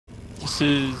This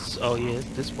is, oh yeah,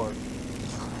 this part.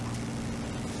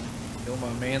 Yo, my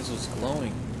man's was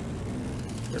glowing.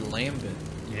 They're lambent.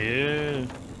 Yeah.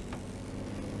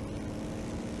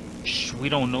 Shh, we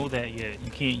don't know that yet. You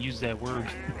can't use that word.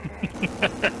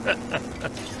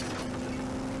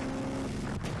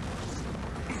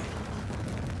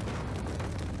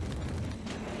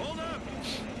 Hold up!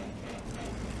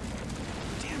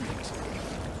 Damn it.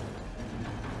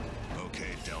 Okay,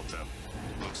 Delta.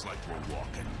 Looks like we're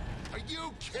walking. Are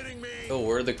you kidding me? Oh,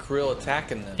 where are the krill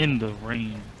attacking them? In the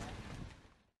rain.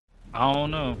 I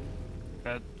don't know.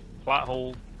 That plot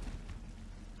hole.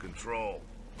 Control.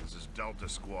 This is Delta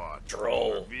Squad.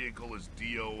 Control. Our vehicle is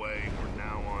DOA. We're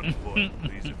now on foot.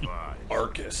 Please advise.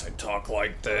 Marcus, I talk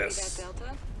like this. Copy that,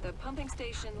 Delta. The pumping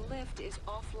station lift is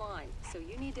offline, so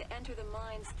you need to enter the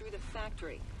mines through the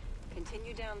factory.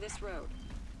 Continue down this road.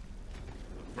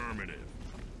 Affirmative.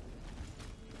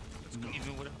 Let's go.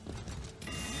 Even without.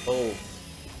 Oh,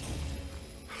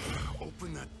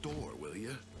 Open that door, will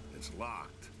you? It's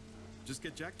locked. Just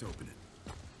get Jack to open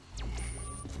it.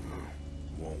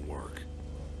 Won't work.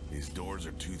 These doors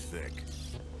are too thick.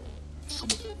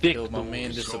 Thick yo, my doors.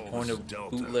 man disappointed This is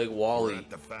Delta. bootleg We're Wally. at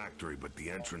the factory, but the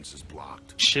entrance is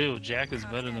blocked. Chill, Jack is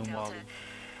better than Wally.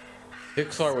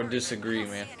 Pixar would disagree,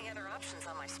 man. Any other options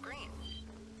on my screen?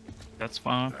 That's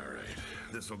fine. All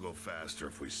right. This will go faster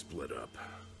if we split up.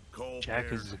 Cole, Jack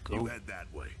Bear, is a you goat. head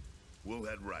that way. We'll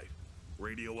head right.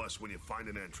 Radio us when you find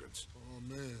an entrance. Oh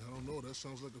man, I don't know. That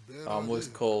sounds like a bad I'm idea.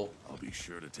 with Cole. I'll be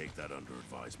sure to take that under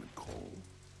advisement, Cole.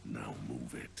 Now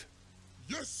move it.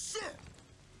 Yes, sir.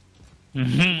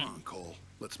 Come on, Cole.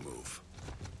 Let's move.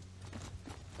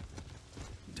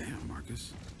 Damn,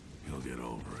 Marcus. You'll get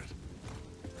over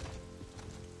it.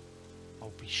 I'll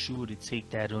be sure to take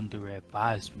that under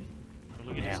advisement.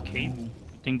 Look at this cable. You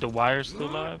think the wire's still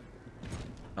live?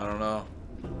 I don't know.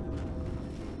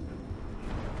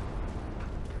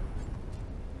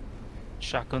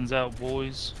 Shotguns out,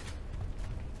 boys.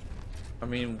 I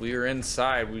mean, we were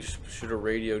inside. We should have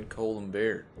radioed Cole and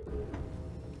Bear.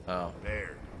 Oh.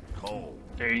 There. Cole.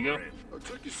 There you go. we're in. What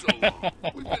took you so long?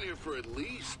 We've been here for at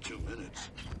least 2 minutes.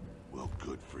 Well,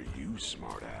 good for you,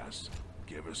 smartass.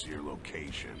 Give us your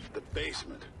location. The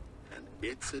basement, and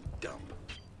it's a dump.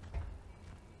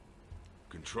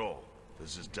 Control.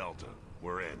 This is Delta.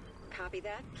 We're in. Copy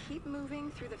that. Keep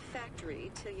moving through the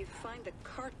factory till you find the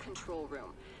cart control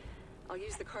room. I'll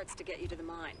use the carts to get you to the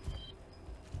mine.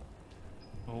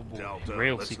 Oh boy. Delta,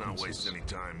 Rail let's not sequences. waste any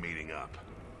time meeting up.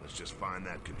 Let's just find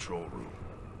that control room.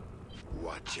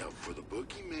 Watch out for the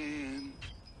boogeyman.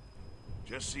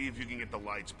 Just see if you can get the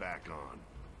lights back on.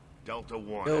 Delta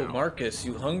 1 Yo, out. Marcus,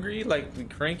 you hungry? Like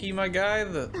cranky, my guy?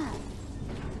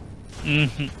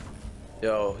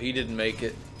 Yo, he didn't make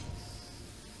it.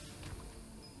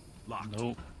 Locked.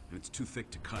 Nope. It's too thick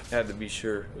to cut. Had to be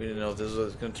sure. We didn't know if this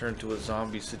was gonna turn to a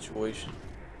zombie situation.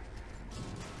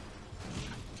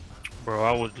 Bro,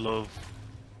 I would love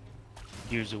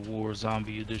Gears of War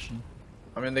Zombie Edition.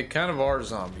 I mean, they kind of are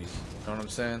zombies. You know what I'm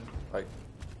saying? Like,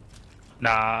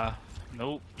 Nah,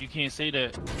 nope, you can't say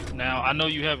that. Now, I know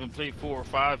you haven't played 4 or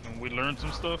 5 and we learned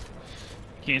some stuff.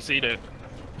 Can't say that.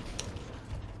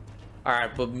 all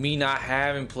right, but me not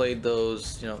having played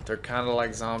those, you know, they're kind of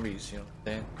like zombies. You know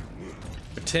what I'm saying?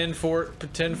 Pretend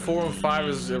 4 and 5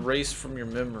 is erased from your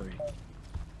memory.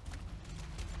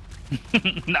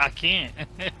 Nah, I can't.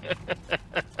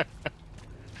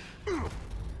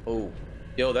 Oh,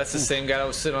 yo, that's the same guy that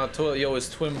was sitting on the toilet. Yo, his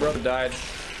twin brother died,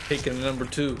 taking number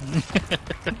 2.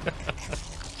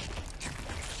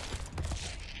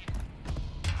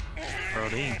 Bro,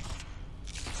 they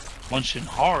munching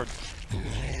hard.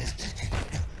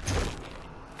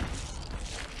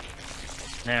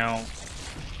 Now,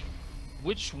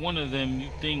 which one of them you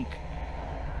think?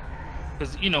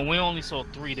 Because you know we only saw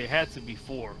 3. There had to be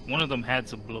 4. One of them had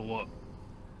to blow up,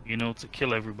 you know, to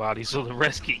kill everybody, so the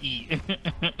rest can eat.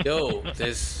 Yo,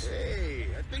 this Hey,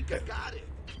 I think I got it.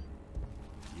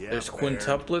 Yeah, there's Bear,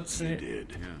 quintuplets in you it.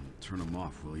 did. Yeah, turn them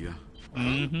off, will ya?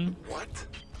 Mm-hmm. What?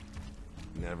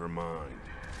 Never mind.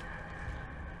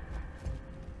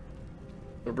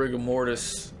 The rigor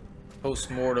mortis,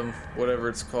 post-mortem, whatever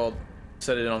it's called,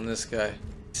 set it on this guy.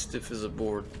 Stiff as a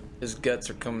board. His guts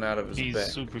are coming out of his He's back.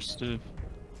 super stiff.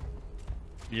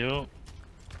 Yup.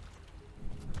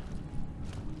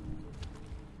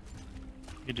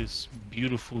 It is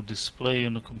beautiful display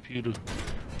on the computer.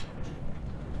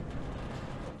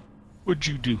 What'd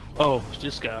you do? Oh,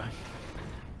 this guy.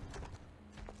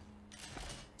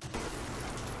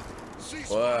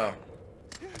 Wow.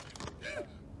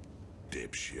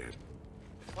 Dipshit.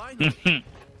 Finally,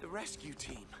 the rescue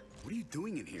team. What are you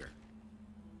doing in here?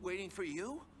 Waiting for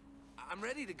you? I'm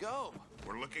ready to go.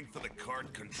 We're looking for the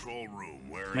cart control room.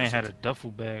 Where Man is had it? a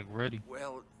duffel bag ready.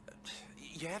 Well,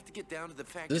 you have to get down to the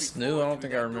factory. This new? floor I don't through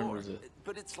think I that remember door, this.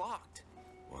 but it's locked.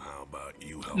 Well, how about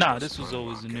you help Nah, us this was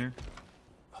always in unlock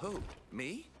there. Who?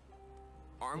 Me?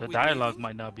 Aren't The we dialogue leaving?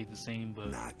 might not be the same, but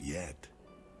it? Not yet.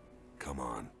 Come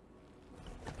on.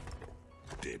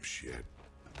 Dipshit.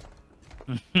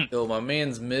 Yo, my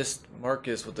man's missed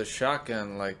Marcus with a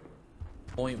shotgun, like,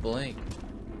 point blank.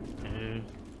 yeah.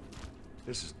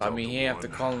 This is I mean, he Delta have to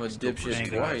 1. call him a Still dipshit pretty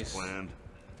twice. planned,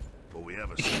 but we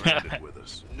have a stranded with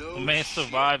us. No The man shit.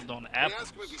 survived on Hey, apples.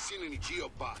 ask him if he's seen any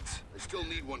geobots. I still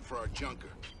need one for our junker.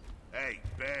 Hey,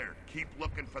 Bear, keep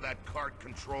looking for that cart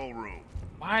control room.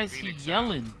 Why is he Phoenix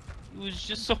yelling? He was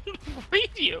just on the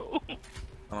radio.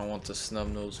 I don't want the snub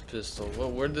nose pistol.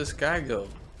 Well, where'd this guy go?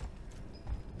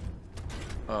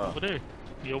 Over there.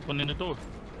 He opening the door.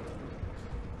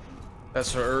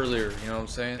 That's for earlier, you know what I'm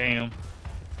saying? Damn.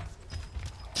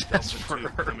 That's Delta for 2,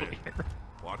 come in. earlier.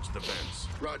 Watch the vents.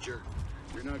 Roger.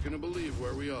 You're not gonna believe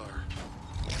where we are.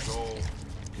 Joel,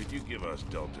 could you give us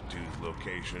Delta 2's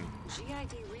location?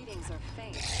 GID readings are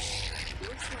faint.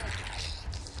 Looks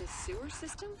like the sewer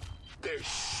system? There's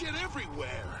shit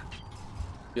everywhere.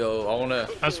 Yo, I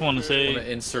just want to wanna say,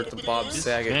 insert the Bob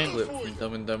Saget vent- clip from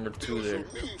Dumb and Dumber 2 there.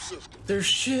 Immune system. There's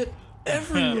shit It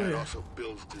everywhere. also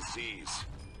builds disease.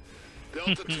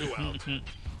 Delta 2 out.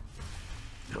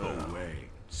 No way.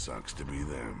 Sucks to be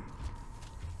them.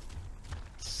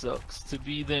 sucks to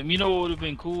be them. You know what would have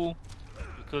been cool?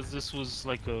 Because this was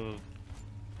like a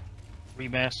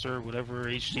remaster, whatever,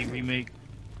 HD remake.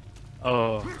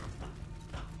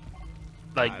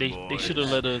 Like they should have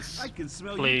let us I can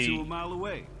smell play you 2 a mile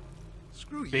away.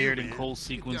 Screw Baird you, and man. Cole Get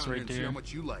sequence down here right and see there. how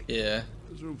much you like. Yeah.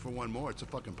 There's room for one more. It's a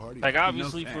fucking party. Like No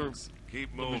obviously for thanks.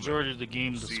 Keep the moving. majority of the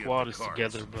game, the See if squad the is carts-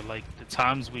 together, but like the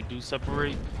times we do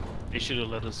separate, they should have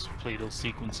let us play those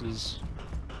sequences.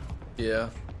 Yeah.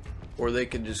 Or they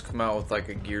could just come out with like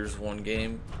a Gears 1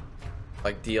 game,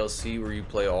 like DLC where you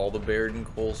play all the Baird and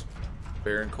Cole's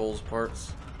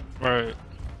parts. Right.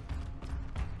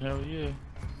 Hell yeah.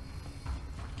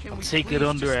 Can we Take it please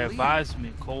under just leave?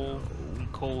 advisement, Cole.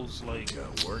 And Cole's like,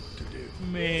 Got work to do.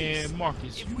 man,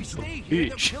 Marcus, If you we a stay here,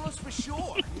 they'll bitch. kill us for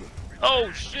sure.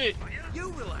 Oh shit.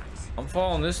 You relax. I'm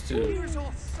following this dude. Yours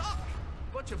all suck.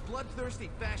 Bunch of bloodthirsty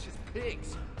fascist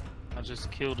pigs. I just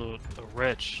killed a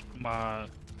wretch. My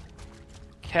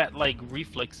cat-like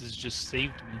reflexes just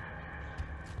saved me.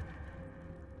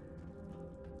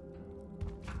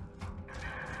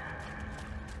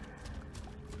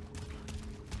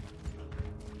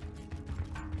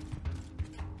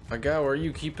 My God, where are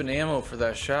you keeping ammo for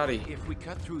that shotty? If we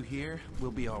cut through here,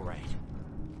 we'll be all right.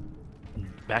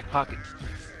 Back pocket.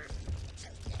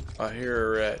 I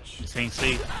hear a wretch. This ain't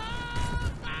safe.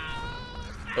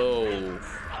 Oh,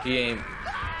 he ain't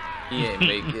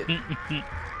make it. Shit,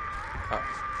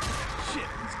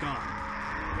 it's gone.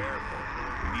 Careful.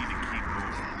 We need to keep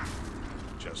moving.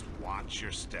 Just watch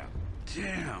your step.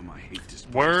 Damn, I hate this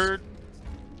place. Word.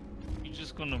 You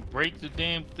just gonna break the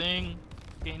damn thing?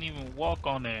 Can't even walk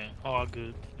on that. Oh,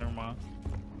 good. Never mind.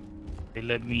 They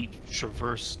let me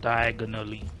traverse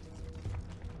diagonally.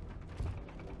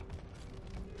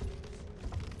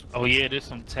 Oh yeah, there's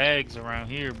some tags around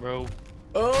here, bro.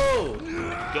 Oh,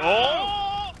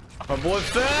 Oh! my boy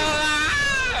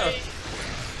fell.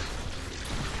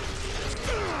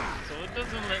 So it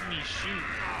doesn't let me shoot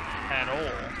at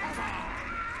all.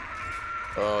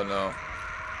 Oh no.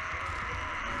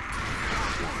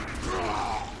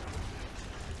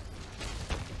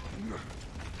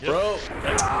 Bro,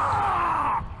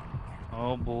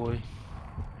 Oh boy.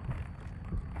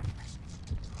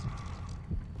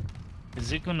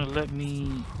 Is it gonna let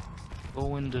me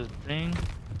go in the thing?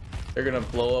 they're gonna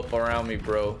blow up around me,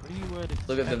 bro. Where you at?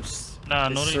 Look at them. Nah,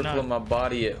 They no, they circling not. my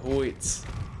body at Hoyts.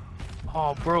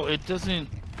 Oh, bro, it doesn't.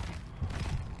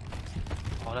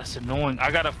 Oh, that's annoying. I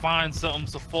gotta find something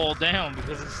to fall down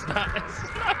because it's not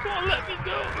gonna let me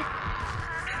go.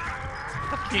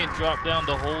 I can't drop down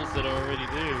the holes that are already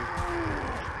there.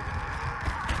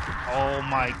 Oh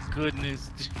my goodness,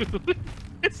 dude.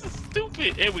 This is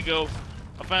stupid. There we go.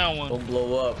 I found one. Don't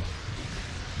blow up.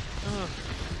 Ugh.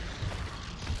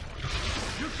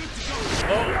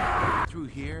 Through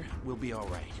here, we'll be all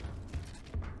right.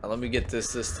 Now, let me get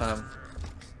this time.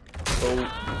 Oh.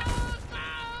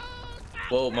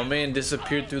 Whoa, my man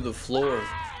disappeared through the floor.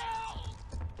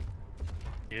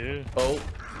 Yeah. Oh.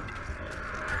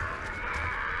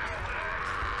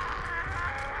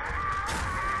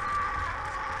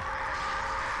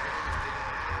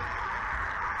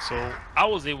 So I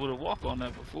was able to walk on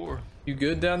that before. You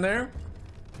good down there?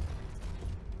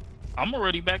 I'm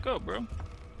already back up, bro.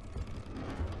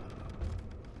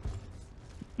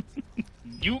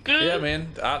 You good? Yeah, man.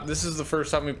 This is the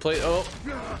first time we played. Oh.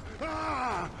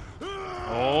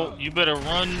 Oh, you better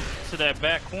run to that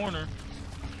back corner.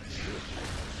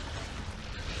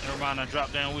 Never mind, I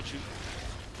dropped down with you.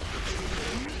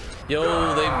 Yo,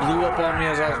 they blew up on me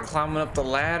as I was climbing up the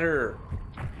ladder.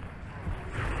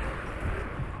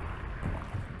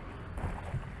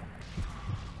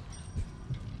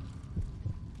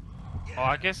 Oh,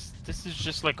 I guess this is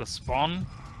just like a spawn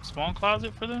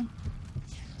closet for them.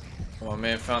 Oh, my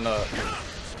man found a...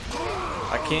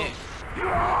 I can't...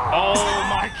 Oh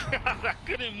my god, I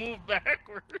couldn't move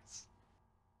backwards.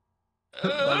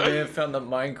 My man found the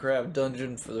Minecraft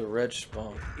dungeon for the wretch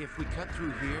spawn. If we cut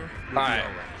through here, we'll be Alright.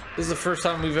 alright. This is the first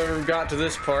time we've ever got to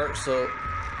this part, so...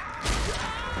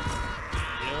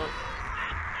 Yep.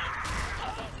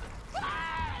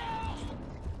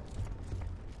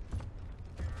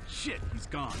 Shit, he's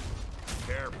gone.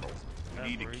 Careful. You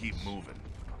need to breaks. keep moving.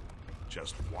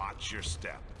 Just watch your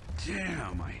step.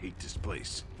 Damn, I hate this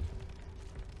place.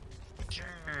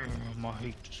 Damn, I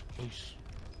hate this place.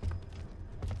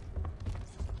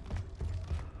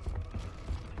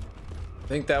 I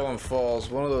think that one falls.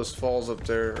 One of those falls up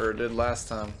there, or it did last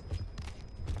time.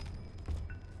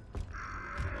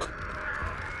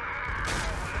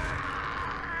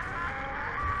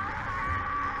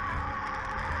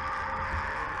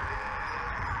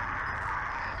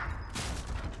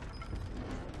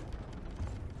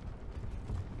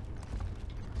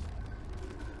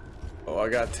 Oh, I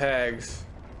got tags.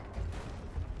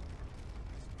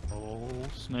 Oh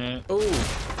snap.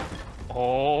 Oh,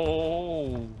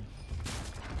 Oh,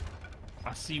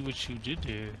 I see what you did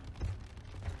there.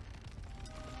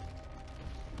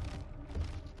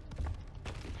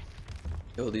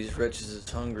 yo, these wretches is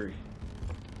hungry.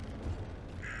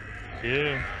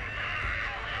 Yeah.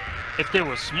 If they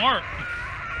were smart,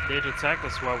 they'd attack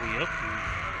us while we up here.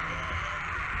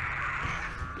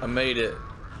 I made it.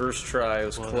 First try, it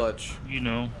was But, clutch. You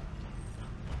know.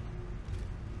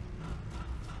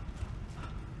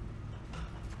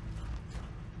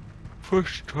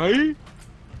 First try?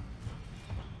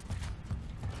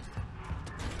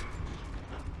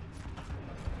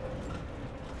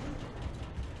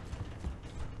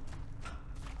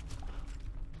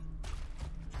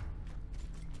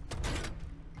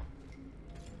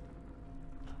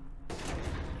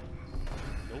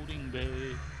 Loading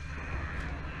bay.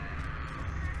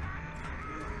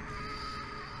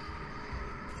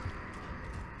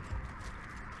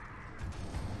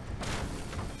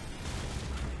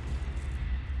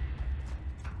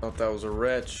 Thought that was a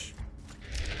wretch.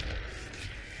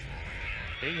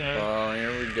 Hey guys. Oh,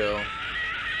 here we go.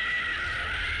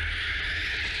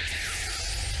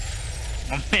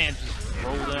 My man just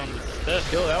rolled down the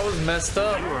steps. Yo, that was messed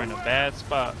up. You were in a bad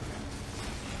spot.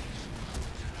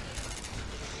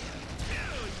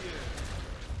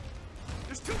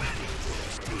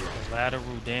 Lateral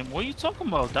damn. What are you talking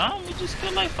about, Dom? We just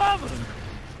killed like 5 of them.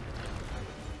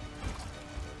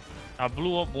 I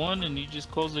blew up one and you just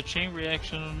caused a chain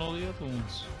reaction on all the other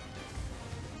ones.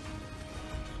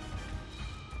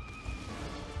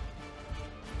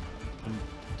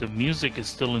 The music is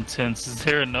still intense. Is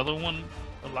there another one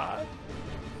alive?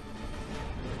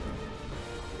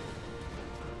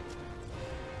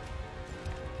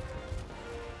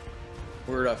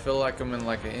 Weird, I feel like I'm in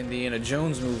like an Indiana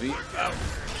Jones movie. Ow.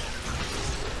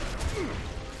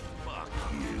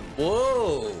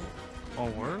 Whoa! Oh,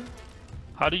 word?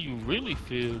 How do you really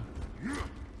feel?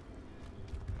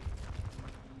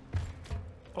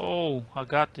 Oh, I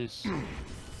got this.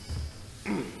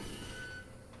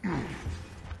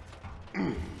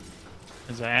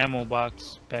 There's an ammo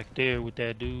box back there with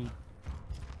that dude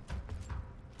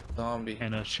Zombie.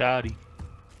 and a shotty.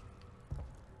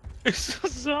 It's a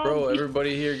zombie. Bro,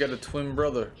 everybody here got a twin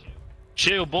brother.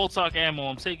 Chill, Boltok ammo.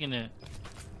 I'm taking it.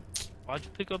 Why'd you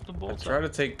pick up the I Boltok? tried to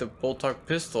take the Boltok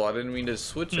pistol. I didn't mean to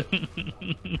switch it.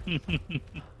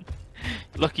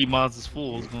 Lucky Mods is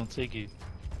full. I was gonna take it.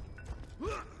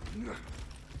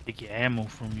 Take your ammo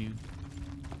from you.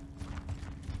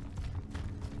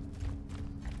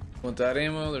 Want that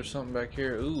ammo? There's something back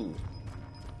here. Ooh.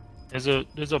 There's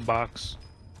a box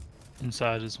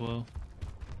inside as well.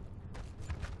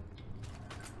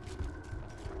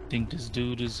 Think this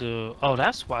dude is oh,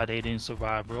 that's why they didn't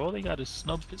survive, bro. All they got is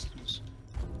snub pistols.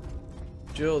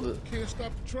 Jill, the Can't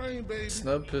stop the train, baby.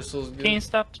 snub pistol's good. Can't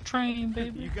stop the train,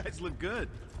 baby. You guys look good.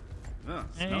 Oh,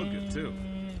 smell good too.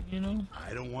 You know.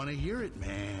 I don't want to hear it,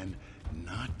 man.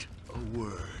 Not a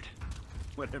word.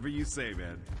 Whatever you say,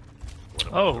 man. What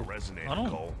about Oh, the resonator, I don't-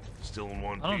 Cole? Still in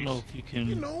one piece? I don't know if you can.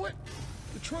 You know what?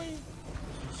 The train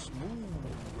is a smooth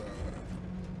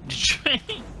ride. The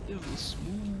train is a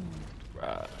smooth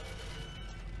ride.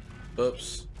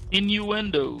 Oops.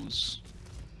 Innuendos.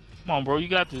 Come on, bro. You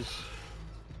got this.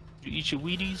 You eat your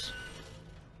Wheaties?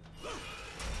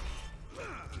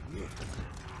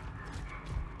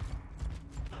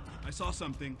 I saw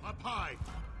something. Up high.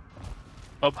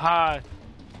 Up high.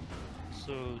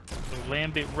 So, the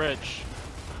Lambit Wretch.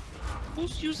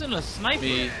 Who's using a sniper?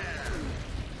 Me.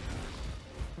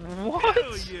 What?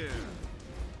 Hell yeah.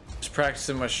 Just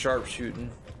practicing my sharpshooting.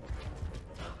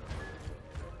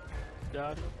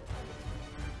 Got it.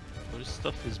 Oh, this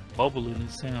stuff is bubbling.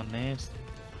 It sounds nasty.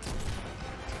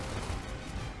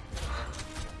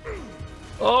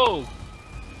 Oh!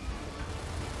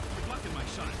 You're blocking my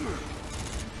shot.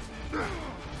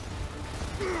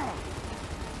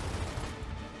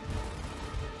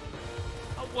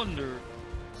 I wonder.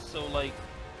 So, like,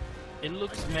 it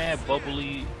looks mad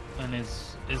bubbly, and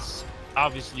it's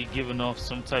obviously giving off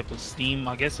some type of steam.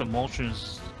 I guess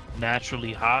emulsion's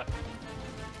naturally hot.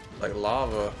 Like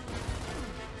lava.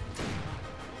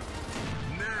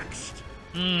 Next.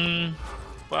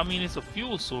 But I mean, it's a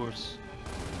fuel source.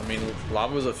 I mean,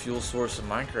 lava's a fuel source in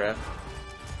Minecraft.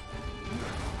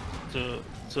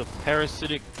 It's a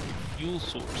parasitic fuel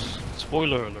source.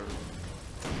 Spoiler alert.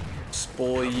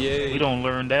 Spoiler. We don't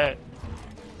learn that.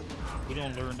 We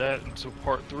don't learn that until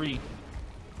part 3.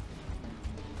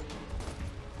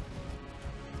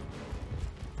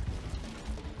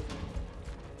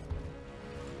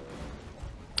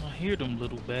 I hear them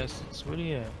little bastards. Where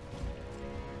they at?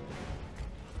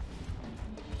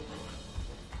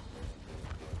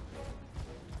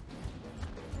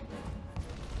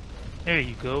 There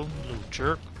you go, little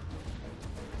jerk.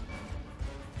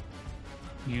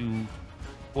 You,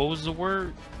 what was the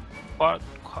word?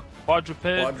 Quadruped?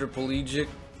 Quadriplegic.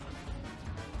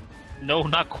 No,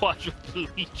 not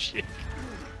quadriplegic.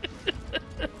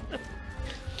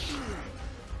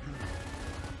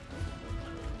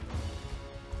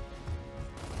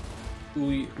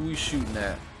 Who we shooting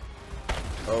at?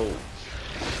 Oh.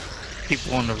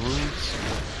 People on the roofs.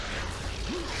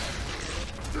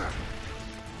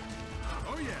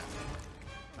 Oh yeah.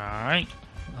 Alright.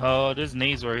 There's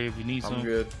nades right here if you need some. I'm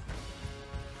good.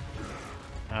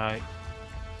 Alright.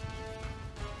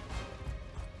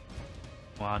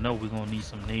 Well, I know we're gonna need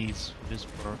some nades for this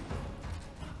part.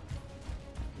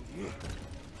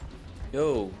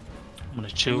 Yo. I'm gonna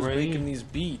chill Who's right making here. these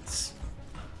beats?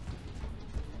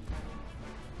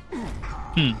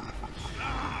 Damn.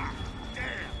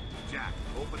 Jack,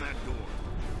 open that door.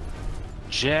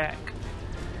 Jack.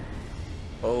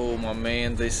 Oh my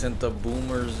man, they sent the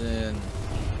boomers in.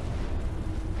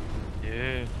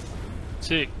 Yeah.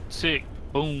 Tick, tick,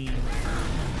 boom.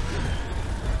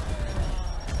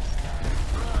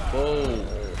 Whoa,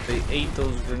 they ate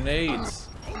those grenades.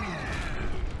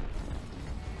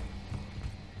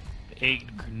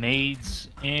 8 grenades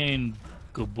and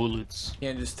good bullets.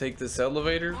 Can't just take this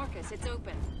elevator? Marcus, it's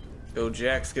open. Yo,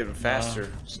 Jack's getting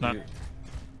faster. It's not.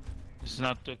 It's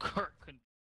not the cart.